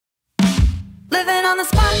on the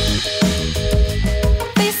spot,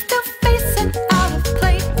 face to face and out of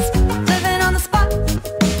place. Living on the spot,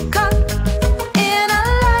 caught in a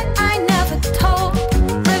lie I never told.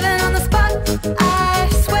 Living on the spot, I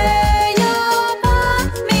swear you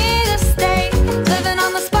want me to stay. Living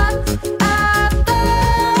on the spot, I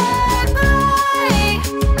beg my.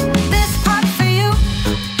 This part for you,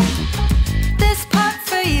 this part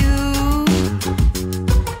for you.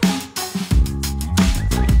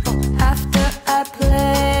 After I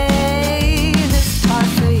play this part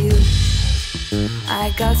for you,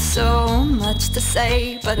 I got so much to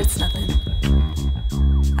say, but it's nothing.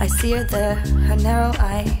 I see her there, her narrow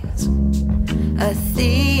eyes, a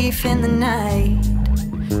thief in the night.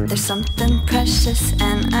 There's something precious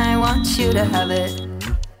and I want you to have it,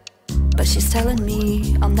 but she's telling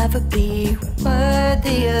me I'll never be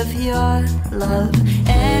worthy of your love.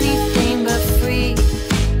 Anything but free,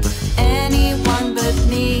 anyone but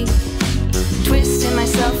me. Twisting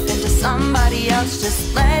myself into somebody else,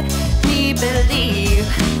 just let me believe.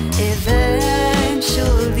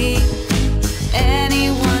 Eventually,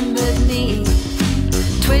 anyone but me.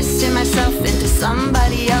 Twisting myself into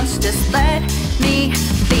somebody else, just let me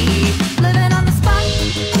be. Living on the spot,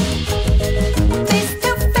 face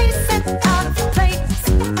to face and out of place.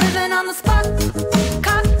 Living on the spot,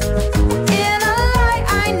 caught in a lie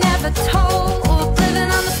I never told.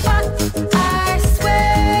 Living on the spot, I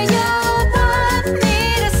swear you want me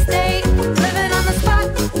to stay. Living on the spot,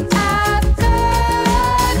 I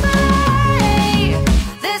beg my.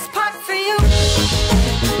 This part for you,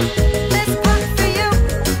 this part for you,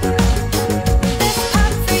 this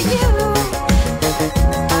part for you.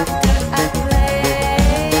 After I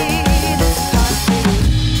play this part for you,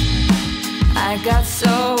 I got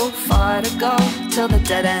so far to go till the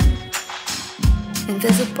dead end.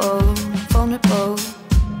 Invisible, vulnerable,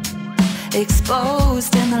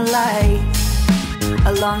 exposed in the light.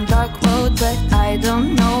 A long dark road, but I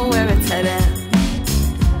don't know where it's heading.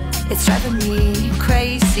 It's driving me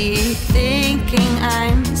crazy, thinking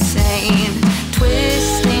I'm sane.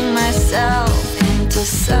 Twisting myself into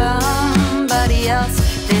somebody else.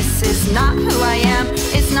 This is not who I am,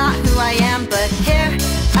 it's not who I am, but here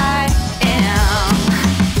I